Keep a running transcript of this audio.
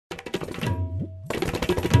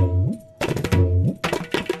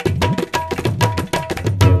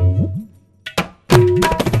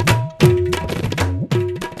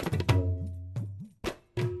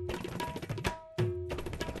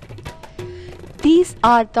These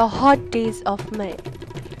are the hot days of May,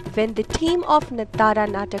 when the team of Natara,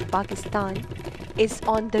 Natak, Pakistan is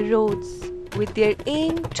on the roads with their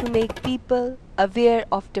aim to make people aware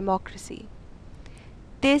of democracy.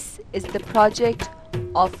 This is the project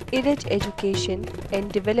of Iraj Education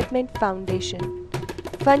and Development Foundation,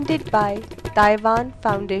 funded by Taiwan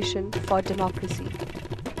Foundation for Democracy.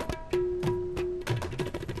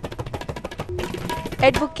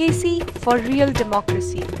 Advocacy for real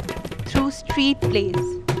democracy through street plays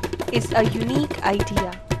is a unique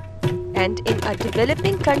idea, and in a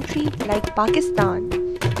developing country like Pakistan,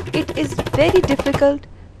 it is very difficult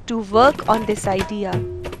to work on this idea,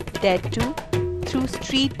 that too through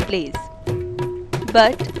street plays.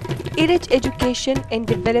 But Iraj Education and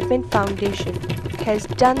Development Foundation has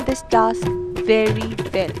done this task very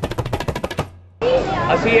well.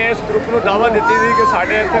 ਅਸੀਂ ਇਸ group ਨੂੰ ਦਾਅਵਾ ਦਿੱਤੀ ਸੀ ਕਿ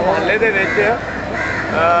ਸਾਡੇ ਇੱਥੇ ਮੁਹੱਲੇ ਦੇ ਵਿੱਚ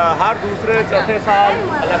ਹਰ ਦੂਸਰੇ ਚੌਥੇ ਸਾਲ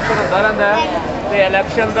ਇਲੈਕਸ਼ਨ ਹੁੰਦਾ ਰਹਿੰਦਾ ਹੈ ਤੇ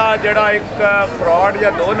ਇਲੈਕਸ਼ਨ ਦਾ ਜਿਹੜਾ ਇੱਕ ਫਰਾਡ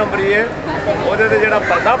ਜਾਂ 2 ਨੰਬਰੀ ਹੈ ਉਹਦੇ ਤੇ ਜਿਹੜਾ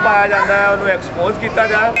ਪਰਦਾ ਪਾਇਆ ਜਾਂਦਾ ਹੈ ਉਹਨੂੰ ਐਕਸਪੋਜ਼ ਕੀਤਾ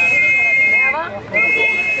ਜਾਏ।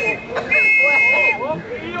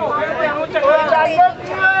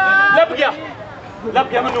 ਲੱਭ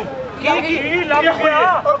ਗਿਆ ਮੈਨੂੰ ਕੀ ਲੱਭ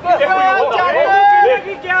ਗਿਆ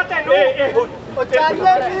ਕੀ ਕਿਹਾ ਤੈਨੂੰ ਉਹ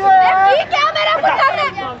ਚਾਲੀਏ ਕੀ ਕਿਹਾ ਮੇਰਾ ਪੁੱਤਰ ਨੇ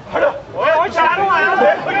ਓਏ ਸ਼ਾਰੂ ਆਇਆ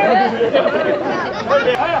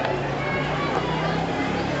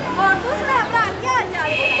ਹੋਰ ਦੂਸਰਾ ਭਰਾ ਕੀ ਆ ਜਾ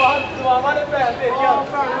ਬਹੁਤ ਦੁਆਵਾਂ ਨੇ ਭੈਣ ਦੇ ਕੇ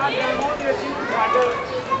ਭਰਾਣਾ ਜਨਮੋਂ ਦੀ ਅਸੀਂ ਛੱਡ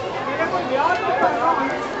ਮੇਰੇ ਕੋਲ ਵਿਆਹ ਤੋਂ ਕਰਨਾ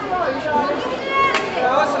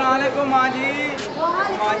अस्सलामुअलैकुम माँ जी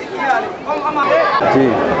की हाल जी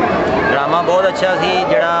ड्रामा बहुत अच्छा सी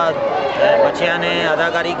जड़ा बच्चों ने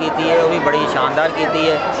अदाकारी की है वो भी बड़ी शानदार की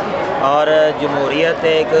है और जमहूरीयत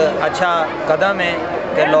एक अच्छा कदम है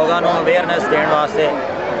कि लोगों को अवेयरनेस देने वास्ते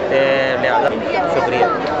लिहाजा शुक्रिया।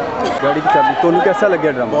 गाड़ी की चाबी ਤੁਹਾਨੂੰ कैसा लगे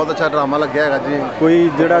ड्रामा? बहुत अच्छा ड्रामा लग्या है जी। कोई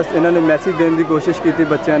ਜਿਹੜਾ ਇਹਨਾਂ ਨੇ ਮੈਸੇਜ ਦੇਣ ਦੀ ਕੋਸ਼ਿਸ਼ ਕੀਤੀ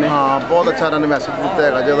ਬੱਚਿਆਂ ਨੇ? ਹਾਂ ਬਹੁਤ ਅੱਛਾ ਇਹਨਾਂ ਨੇ ਮੈਸੇਜ ਦਿੱਤਾ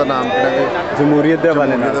ਹੈਗਾ ਜੀ। ਉਹਦਾ ਨਾਮ ਕਿਹੜਾ ਹੈ? ਜਮਹੂਰੀਅਤ ਦੇ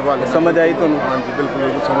ਹਵਾਲੇ ਨਾਲ। ਸਮਝ ਆਈ ਤੁਹਾਨੂੰ? ਹਾਂਜੀ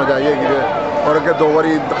ਬਿਲਕੁਲ ਸਮਝ ਆਈ ਹੈਗੀ ਜੀ। और अगे 2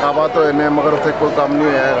 बारी इंतखाबात होए ने मगर उत्थे कोई काम नहीं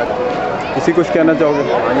होया है। किसी कुछ कहना चाहोगे?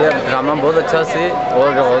 हाँ जी ड्रामा बहुत अच्छा सी और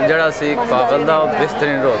रोल जड़ा सी पागल दा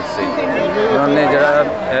बेहतरीन रोल सी उन्होंने जड़ा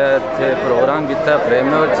प्रोग्राम किया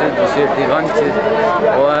प्रेमवर से दूसरी टीवन से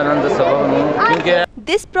वो आनंद सबक क्योंकि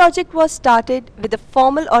This project was started with a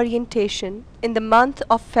formal orientation in the month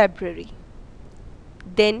of February.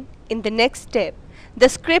 Then, in the next step, the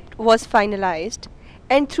script was finalized,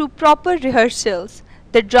 and through proper rehearsals,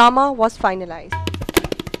 the drama was finalized.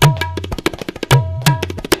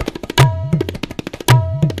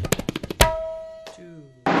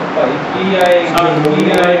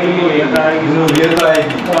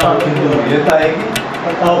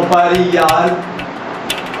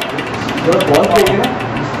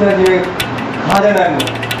 खा जाना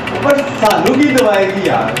पर सानू की दवाएगी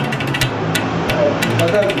यार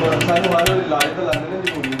सानू वालों इलाज तो लाने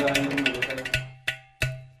जरूरी है।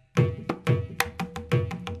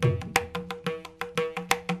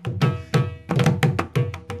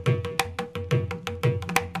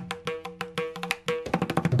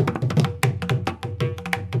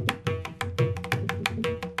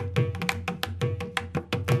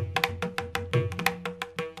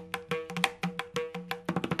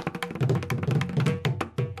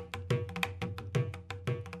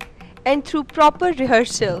 And through proper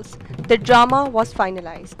rehearsals, the drama was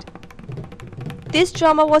finalized. This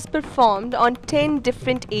drama was performed on 10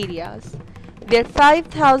 different areas, where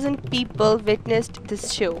 5,000 people witnessed this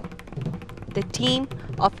show. The team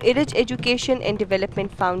of Iraj Education and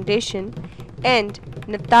Development Foundation and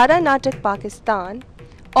Natara, Natak, Pakistan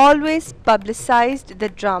always publicized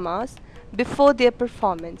the dramas before their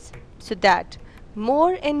performance so that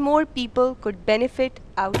more and more people could benefit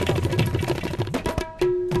out of it.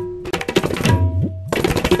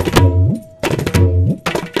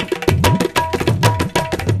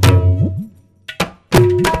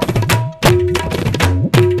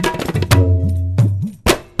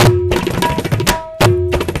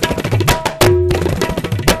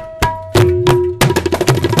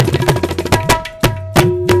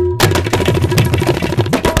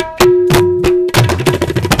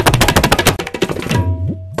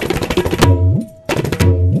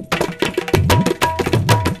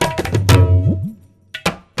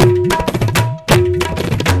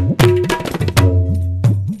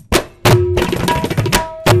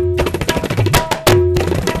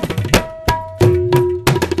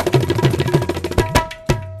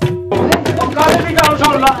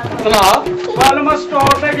 कल मैं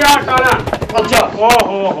store से गया आटा लेन। अच्छा हो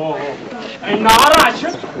इन्ना rush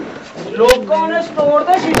लोगों ने स्टोर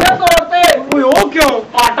के शीशे तोड़ते। ओ क्यों?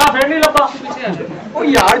 आटा फिर नहीं लगा। ओ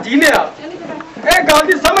यार जी लिया ਇਹ ਗੱਲ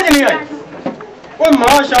ਦੀ ਸਮਝ ਨਹੀਂ ਆਈ ਓਏ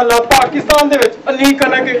ਮਾਸ਼ਾਅੱਲਾ ਪਾਕਿਸਤਾਨ ਦੇ ਵਿੱਚ ਅਲੀ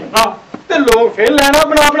ਕਣਕ ਹਾਂ ਤੇ ਲੋਕ ਫਿਰ ਲੈਣਾ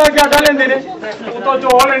ਬਣਾ ਬਣਾ ਕੇ ਆਟਾ ਲੈਂਦੇ ਨੇ ਉਹ ਤਾਂ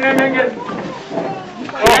ਚੌਲ ਇੰਨੇ ਮਹਿੰਗੇ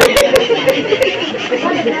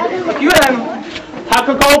ਕੀ ਹੋਇਆ ਹੱਕ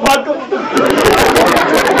ਕਹੋ ਫੱਕ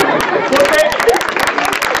ਛੋਟੇ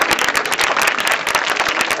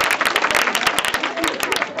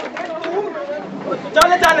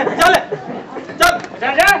ਚੱਲ ਚੱਲ ਚੱਲ ਚੱਲ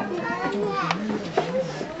ਜਾ ਜਾ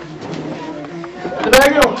ਲੈ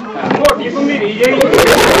ਗਿਓ ਮੋਟੀ ਭੰਮੀਰੀ ਜਿਹੀ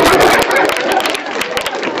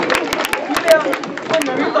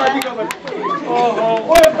ਨਵੀਂ ਤਾਜੀ ਖਬਰ ਓਹੋ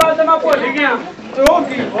ਓਏ ਕੱਲ ਤਾਂ ਮੈਂ ਭੁੱਲ ਗਿਆ ਉਹ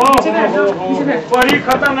ਕੀ ਬੜੀ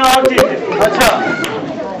ਖਤਰਨਾਕ ਚੀਜ਼ ਅੱਛਾ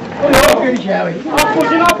ਉਹ ਕਿਹੜੀ ਸ਼ੈ ਬਈ ਆ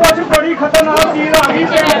ਪੁੱਛਣਾ ਪੁੱਛ ਬੜੀ ਖਤਰਨਾਕ ਚੀਜ਼ ਆ ਗਈ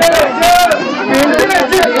ਪਿੰਡ ਦੇ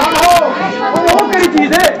ਵਿੱਚ ਉਹ ਕਿਹੜੀ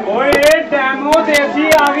ਚੀਜ਼ ਹੈ ਓਏ ਇਹ ਡੈਮੋ ਦੇਸੀ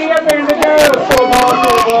ਆ ਗਈ ਹੈ ਪਿੰਡ 'ਚ ਤੋਬਾ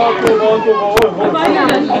ਡੈਮੋ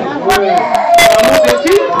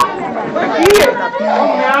ਦੇਸੀ ਓਏ ਕੀ ਹੈ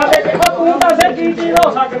ਮੈਂ ਦੇਖਿਆ ਤੂੰ ਦੱਸ ਕੀ ਚੀਜ਼ ਹੋ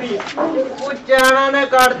ਸਕਦੀ ਹੈ ਉਹ ਚਾਣਾ ਨੇ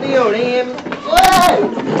ਕੱਢਤੀ होनी है ओए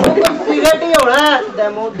सिगरेट ही होना है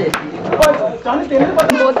डेमो देसी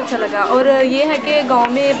बहुत अच्छा लगा और ये है कि गांव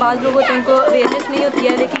में बाज़ लोगों को उनको अवेयरनेस नहीं होती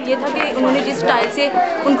है लेकिन ये था कि उन्होंने जिस स्टाइल से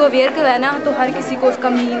उनको अवेयर करवाया ना तो हर किसी को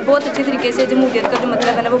उसका मीन बहुत अच्छे तरीके से जमहूरियत का जो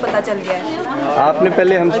मतलब है ना वो पता चल गया है। आपने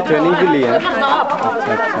पहले हमसे ट्रेनिंग भी ली है?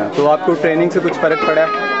 अच्छा, तो आपको ट्रेनिंग से कुछ फ़र्क पड़ा?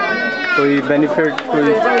 कोई बेनिफिट कोई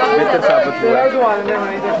बेहतर साबित हुआ?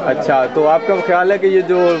 अच्छा, तो आपका ख्याल है कि ये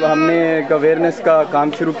जो हमने एक अवेयरनेस का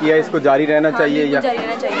काम शुरू किया है इसको जारी रहना चाहिए या जारी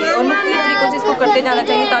रहना चाहिए और मुख्तलिफ तरीकों से इसको करते जाना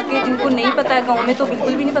चाहिए ताकि जिनको नहीं पता है गांव में तो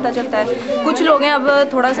बिल्कुल भी नहीं पता चलता है। कुछ लोग हैं अब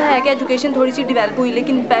थोड़ा सा है कि एजुकेशन थोड़ी सी डेवलप हुई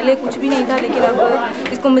लेकिन पहले कुछ भी नहीं था लेकिन अब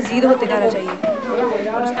इसको मज़ीद होते जाना चाहिए।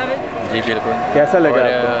 जी बिल्कुल कैसा लगा?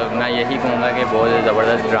 और मैं यही कहूँगा कि बहुत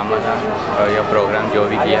ज़बरदस्त ड्रामा था और यह प्रोग्राम जो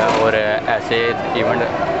भी किया और ऐसे इवेंट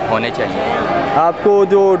होने चाहिए। आपको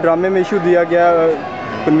जो ड्रामे में इशू दिया गया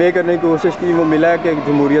कन्वे करने की कोशिश की वो मिला है कि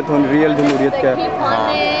जमहूरियत हो रियल जमहूरियत क्या है? हाँ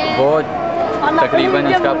बहुत तकरीबन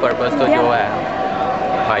इसका पर्पस तो जो है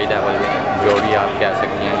हाई लेवल में जो भी आप कह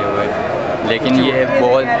सकती हैं जो है लेकिन ये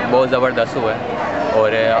बहुत ज़बरदस्त हुआ है और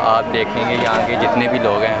आप देखेंगे यहाँ के जितने भी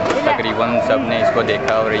लोग हैं तकरीबन सब ने इसको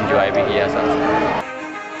देखा और इन्जॉय भी किया साथ।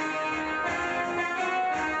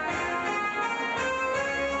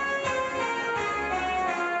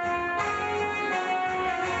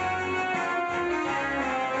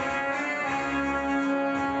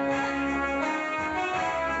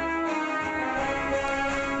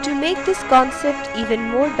 To make this concept even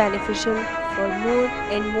more beneficial for more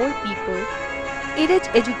and more people, Iraj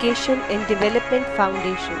Education and Development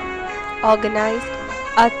Foundation organized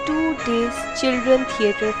a 2-day Children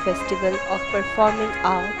Theatre Festival of Performing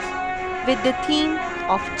Arts with the theme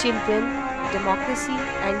of Children, Democracy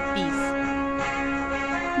and Peace.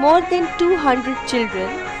 More than 200 children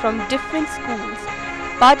from different schools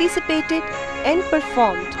participated and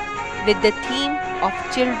performed with the theme of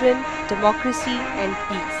Children, Democracy and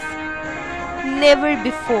Peace. Never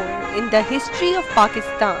before in the history of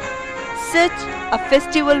Pakistan such a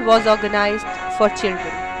festival was organized for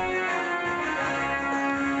children.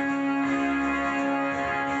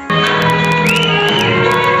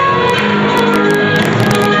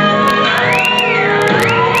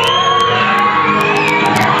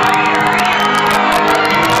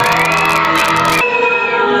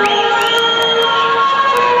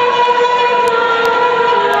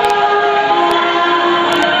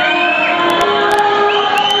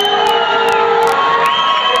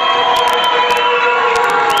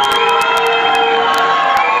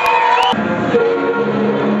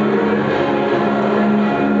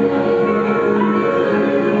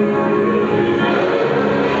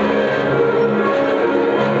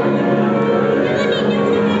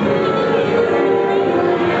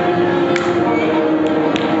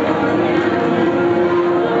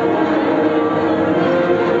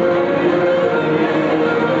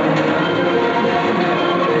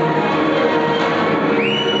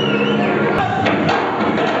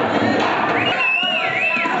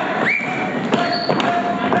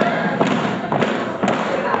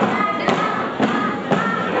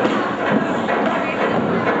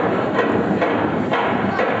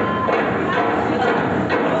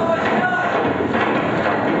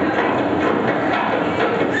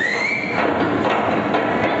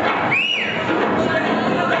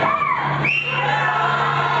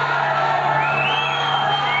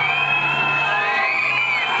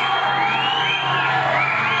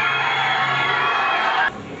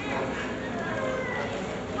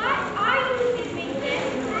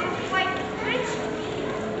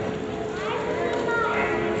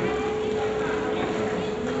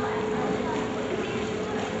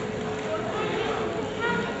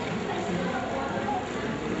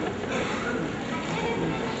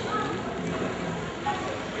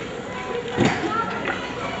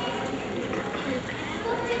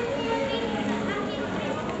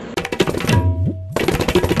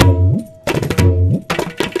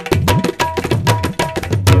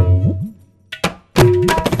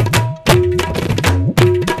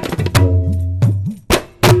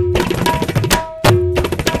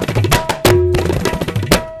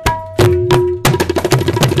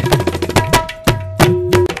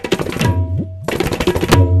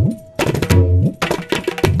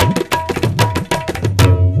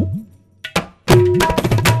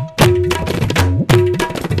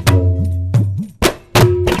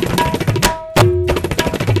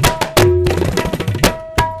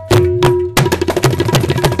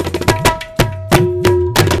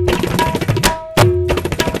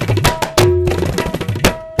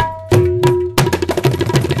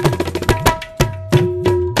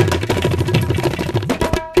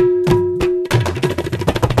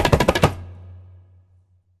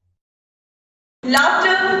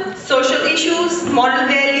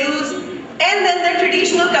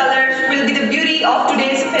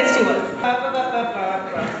 festival.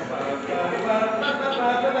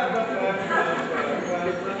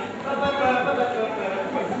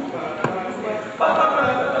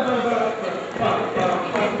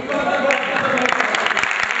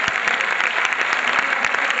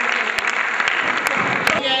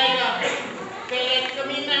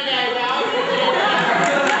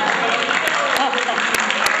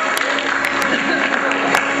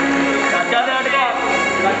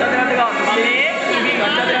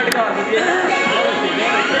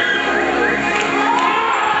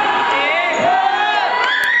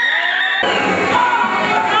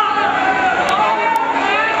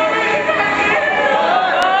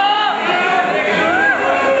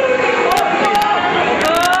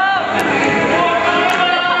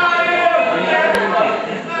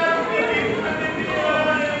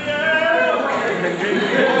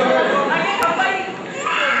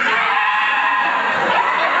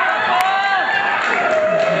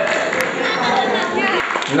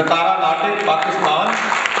 Natara नाटक पाकिस्तान।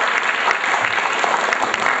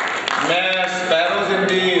 मैं sparrows इन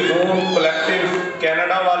दी room collective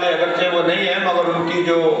Canada वाले अगरचे वो नहीं है मगर उनकी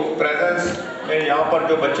जो प्रेजेंस में यहाँ पर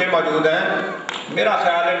जो बच्चे मौजूद हैं, मेरा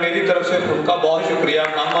ख्याल है मेरी तरफ से उनका बहुत शुक्रिया।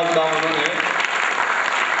 काम उन्होंने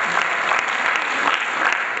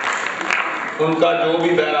उनका जो भी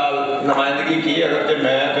बहरहाल नुमाइंदगी की, अगर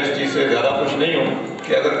मैं तो इस चीज़ से ज़्यादा खुश नहीं हूँ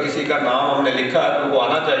कि अगर किसी का नाम हमने लिखा है तो वो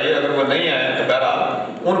आना चाहिए, अगर वो नहीं आए तो बहरहाल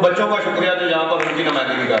उन बच्चों का शुक्रिया जो यहाँ पर उनकी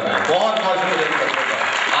नुमाइंदगी कर रहे हैं। बहुत बहुत शुक्रिया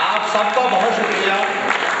आप सबका, बहुत शुक्रिया।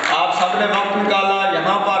 आप सब ने वक्त निकाला,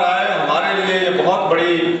 यहाँ पर आए, हमारे लिए ये बहुत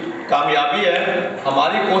बड़ी कामयाबी है।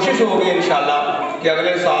 हमारी कोशिश होगी इंशाल्लाह कि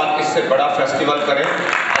अगले साल इससे बड़ा फेस्टिवल करें।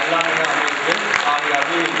 अल्लाह ने हमें इसमें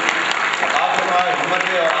कामयाबी अता फरमाए, हिम्मत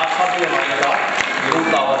दे और आप सब भी हमारे साथ जरूर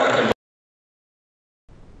दावा रखें।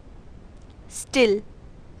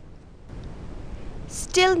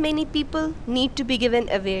 Still many people need to be given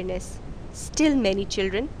awareness. Still many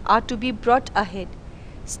children are to be brought ahead.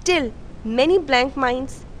 Still many blank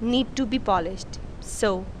minds need to be polished.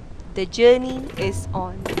 So the journey is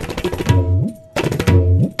on.